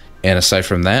 And aside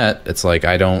from that, it's like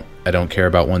I don't care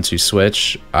about 1-2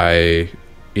 Switch.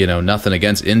 Nothing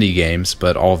against indie games,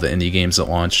 but all the indie games that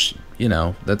launch,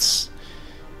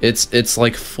 it's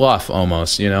like fluff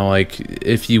almost. Like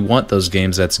if you want those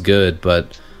games, that's good,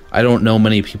 but I don't know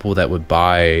many people that would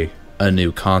buy a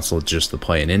new console just to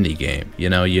play an indie game.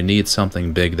 You need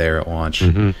something big there at launch.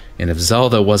 And if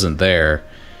Zelda wasn't there,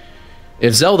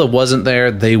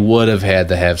 they would have had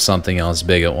to have something else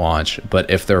big at launch. But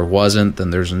if there wasn't,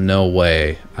 then there's no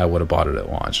way I would have bought it at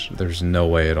launch. There's no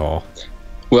way at all.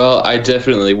 Well, I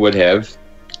definitely would have,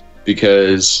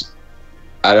 because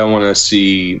I don't want to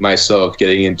see myself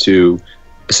getting into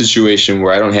a situation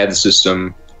where I don't have the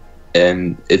system,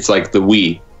 and it's like the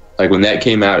Wii. Like when that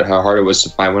came out, how hard it was to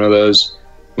find one of those.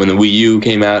 When the Wii U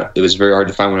came out, it was very hard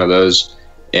to find one of those.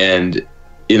 And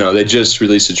they just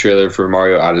released a trailer for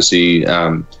Mario Odyssey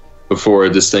before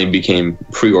this thing became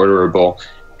pre-orderable,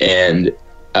 and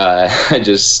I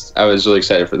was really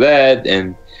excited for that.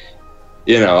 And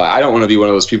I don't want to be one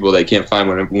of those people that can't find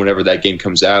one whenever that game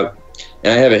comes out.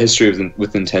 And I have a history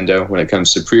with Nintendo when it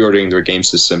comes to pre-ordering their game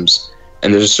systems,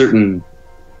 and there's a certain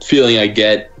feeling I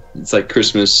get. It's like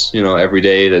Christmas, every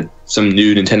day that some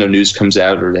new Nintendo news comes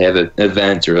out, or they have an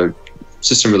event or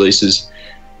system releases.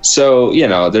 So,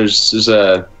 there's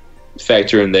a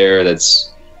factor in there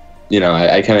that's,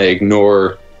 I kind of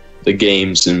ignore the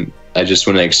games, and I just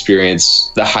want to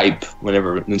experience the hype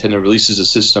whenever Nintendo releases a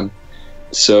system.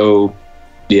 So,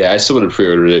 yeah, I still would have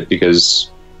pre-ordered it,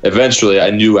 because eventually I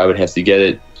knew I would have to get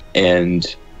it,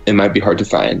 and it might be hard to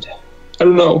find. I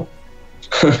don't know,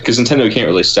 because Nintendo can't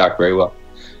really stock very well.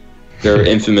 They're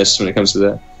infamous when it comes to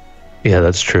that. Yeah,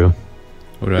 that's true.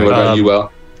 What about you,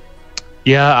 Will?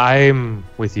 Yeah, I'm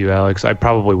with you, Alex. I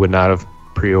probably would not have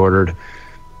pre-ordered.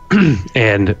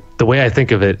 And the way I think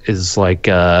of it is like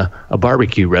a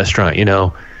barbecue restaurant.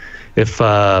 If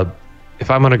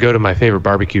I'm going to go to my favorite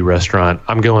barbecue restaurant,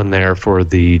 I'm going there for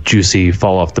the juicy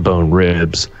fall off the bone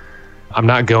ribs. I'm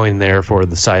not going there for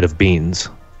the side of beans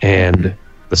and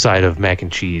the side of mac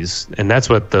and cheese. And that's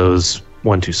what those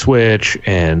 1-2 Switch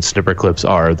and Snipper Clips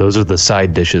are. Those are the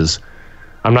side dishes.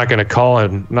 I'm not going to call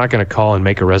and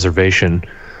make a reservation.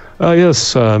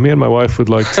 Yes, me and my wife would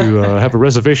like to have a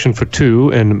reservation for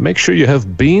 2, and make sure you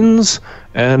have beans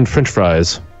and French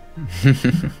fries.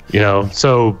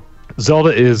 So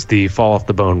Zelda is the fall off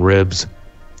the bone ribs.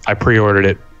 I pre-ordered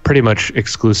it pretty much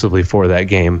exclusively for that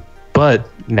game. But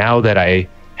now that I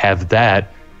have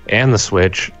that and the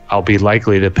Switch, I'll be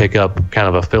likely to pick up kind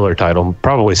of a filler title,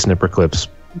 probably Snipper Clips,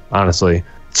 honestly.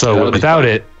 So without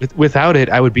it,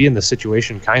 I would be in the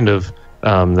situation kind of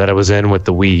that I was in with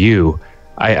the Wii U.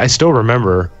 I still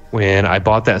remember when I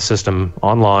bought that system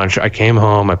on launch. I came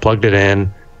home, I plugged it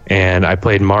in, and I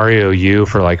played Mario U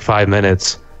for like 5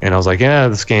 minutes. And I was like, yeah,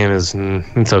 this game is,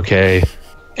 it's okay.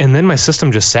 And then my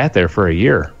system just sat there for a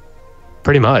year,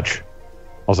 pretty much. I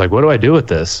was like, what do I do with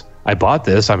this? I bought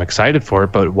this, I'm excited for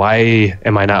it, but why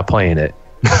am I not playing it?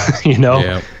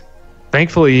 Yeah.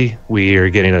 Thankfully, we are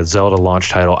getting a Zelda launch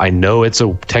title. I know it's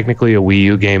technically a Wii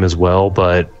U game as well,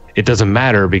 but it doesn't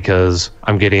matter because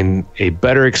I'm getting a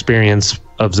better experience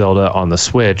of Zelda on the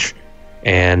Switch,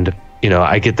 and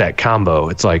I get that combo.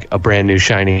 It's like a brand new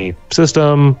shiny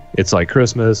system. It's like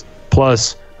Christmas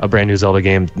plus a brand new Zelda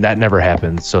game. That never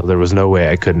happened, so there was no way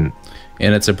I couldn't.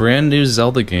 And it's a brand new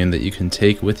Zelda game that you can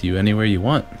take with you anywhere you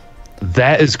want.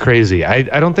 That is crazy. I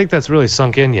don't think that's really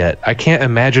sunk in yet. I can't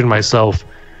imagine myself,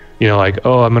 like,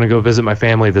 oh, I'm going to go visit my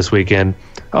family this weekend.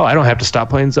 Oh, I don't have to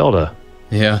stop playing Zelda.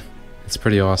 Yeah, it's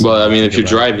pretty awesome. Well, I mean, if you're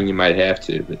driving, you might have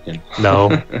to. But,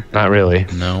 No, not really.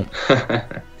 No.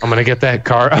 I'm going to get that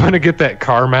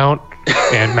car mount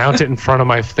and mount it in front of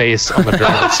my face on the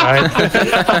driver's side.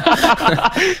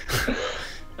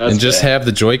 And just have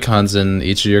the Joy-Cons in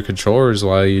each of your controllers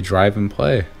while you drive and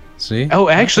play. See? Oh,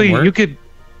 actually, you could,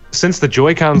 since the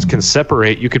Joy-Cons can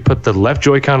separate, you could put the left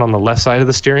Joy-Con on the left side of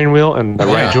the steering wheel and the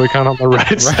right Joy-Con on the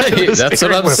right side. Right, that's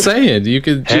what I'm saying. You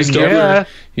could just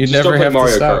never have Mario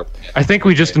to stop. Kart. I think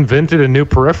we just invented a new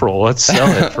peripheral. Let's sell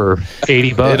it for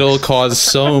 $80. It'll cause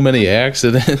so many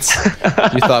accidents.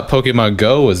 You thought Pokemon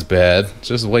Go was bad.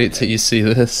 Just wait till you see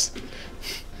this.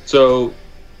 So,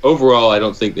 overall, I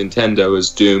don't think Nintendo is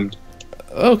doomed.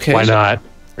 Okay. Why not?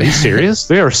 Are you serious?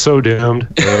 They are so doomed.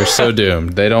 They are so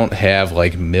doomed. They don't have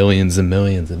like millions and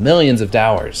millions and millions of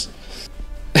dollars.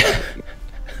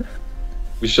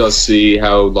 We shall see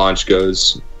how launch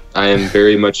goes. I am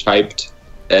very much hyped,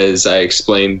 as I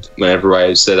explained whenever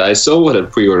I said I still would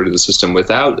have pre-ordered the system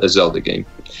without a Zelda game.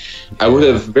 I would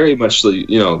have very much,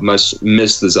 must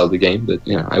missed the Zelda game, but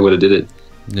I would have did it.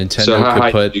 Nintendo So how could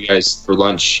high put you guys for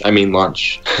lunch? I mean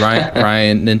lunch.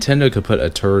 Ryan. Nintendo could put a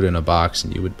turd in a box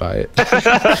and you would buy it.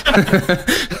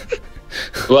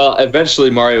 Well, eventually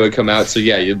Mario would come out, so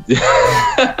yeah.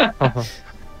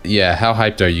 Yeah, how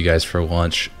hyped are you guys for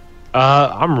lunch?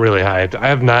 I'm really hyped. I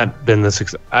have not been this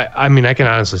I mean, I can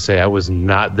honestly say I was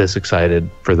not this excited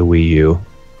for the Wii U.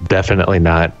 Definitely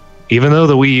not. Even though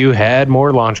the Wii U had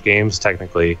more launch games,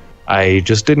 technically, I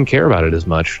just didn't care about it as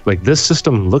much. Like, this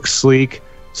system looks sleek,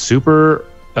 super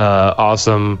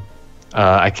awesome.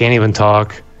 I can't even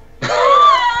talk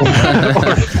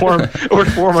or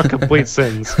form a complete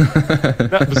sentence. No,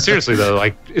 but seriously though,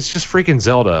 like, it's just freaking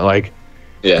Zelda. Like,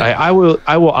 Yeah. I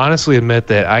will honestly admit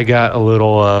that I got a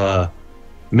little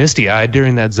misty-eyed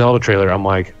during that Zelda trailer. I'm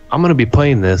like, I'm gonna be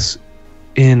playing this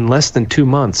in less than 2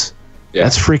 months. Yeah.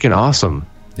 That's freaking awesome.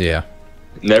 Yeah.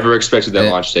 Never expected that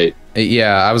launch date.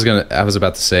 Yeah, I was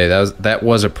about to say that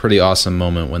was a pretty awesome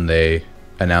moment when they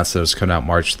announced that it was coming out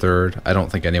March 3rd. I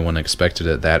don't think anyone expected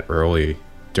it that early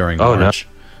during launch.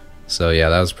 No. So yeah,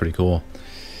 that was pretty cool.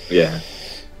 Yeah.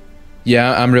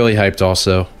 Yeah, I'm really hyped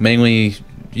also. Mainly,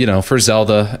 for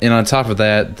Zelda. And on top of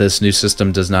that, this new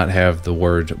system does not have the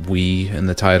word Wii in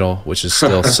the title, which is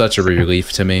still such a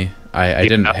relief to me. I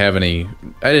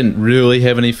didn't really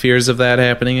have any fears of that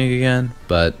happening again,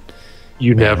 but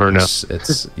you never know.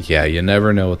 It's you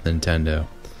never know with Nintendo.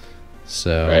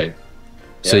 So right.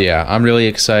 So yeah, I'm really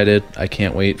excited. I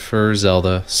can't wait for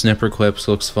Zelda. Snipper Clips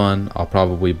looks fun. I'll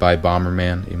probably buy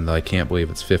Bomberman, even though I can't believe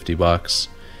it's $50.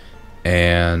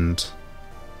 And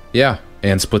yeah,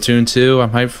 and Splatoon 2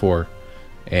 I'm hyped for.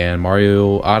 And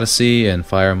Mario Odyssey and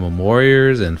Fire Emblem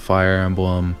Warriors and Fire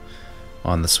Emblem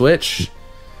on the Switch.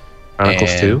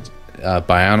 Bionicles 2?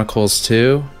 Bionicles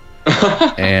 2.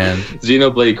 And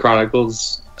Xenoblade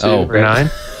Chronicles 2. Oh, right. 9?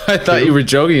 I thought you were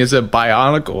joking. It said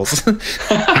Bionicles.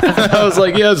 I was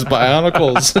like, yes,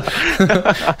 Bionicles.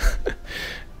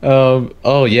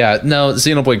 Oh, yeah. No,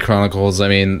 Xenoblade Chronicles, I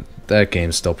mean, that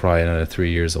game's still probably another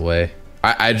 3 years away.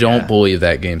 I don't believe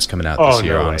that game's coming out this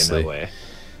year, honestly. No way.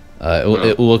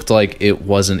 It looked like it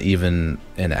wasn't even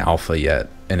in alpha yet,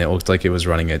 and it looked like it was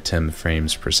running at 10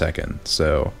 frames per second.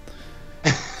 So,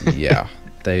 yeah,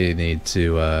 they need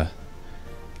to...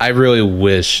 I really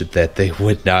wish that they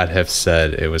would not have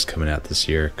said it was coming out this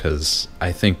year, because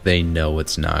I think they know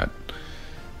it's not.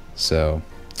 So...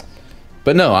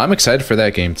 But no, I'm excited for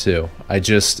that game too.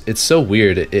 It's so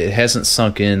weird. It hasn't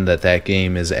sunk in that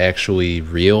game is actually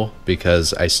real,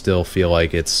 because I still feel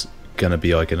like it's gonna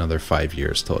be like another 5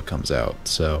 years till it comes out.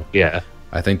 So yeah,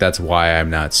 I think that's why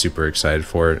I'm not super excited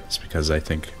for it. It's because I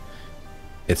think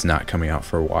it's not coming out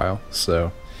for a while.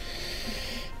 So,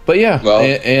 but yeah, well,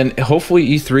 and hopefully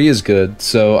E3 is good.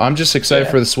 So I'm just excited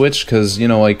for the Switch, because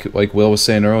like Will was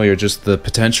saying earlier, just the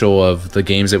potential of the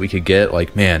games that we could get.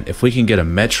 Like, man, if we can get a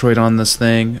Metroid on this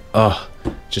thing,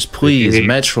 just please,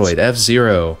 Metroid,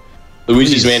 F-Zero,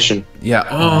 Luigi's Mansion. Yeah.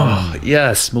 Oh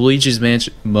yes, Luigi's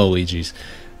Mansion. Luigi's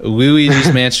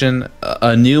Mansion.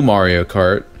 A new Mario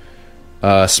Kart.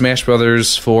 Smash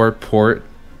Brothers 4 port,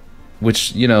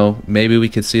 which maybe we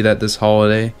could see that this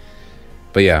holiday.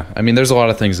 But yeah, I mean, there's a lot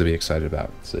of things to be excited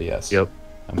about. So yes, yep,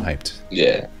 I'm hyped.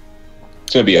 Yeah,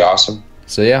 it's gonna be awesome.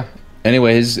 So yeah.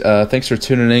 Anyways, thanks for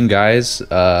tuning in, guys.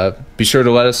 Be sure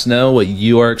to let us know what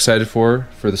you are excited for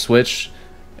the Switch,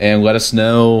 and let us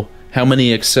know how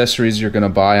many accessories you're gonna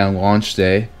buy on launch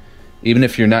day. Even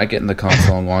if you're not getting the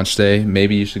console on launch day,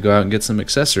 maybe you should go out and get some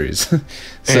accessories.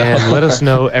 And let us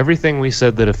know everything we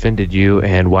said that offended you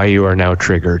and why you are now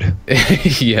triggered.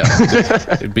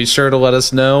 Yeah. Be sure to let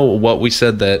us know what we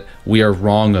said that we are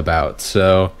wrong about.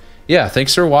 So, yeah,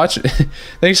 thanks for watching.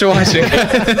 Thanks for watching.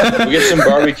 We get some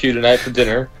barbecue tonight for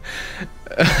dinner.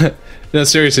 No,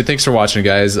 seriously, thanks for watching,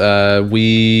 guys.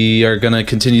 We are going to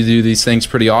continue to do these things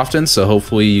pretty often, so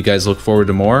hopefully you guys look forward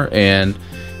to more. And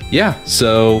yeah,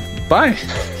 so bye.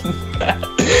 Bye.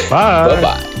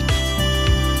 Bye-bye.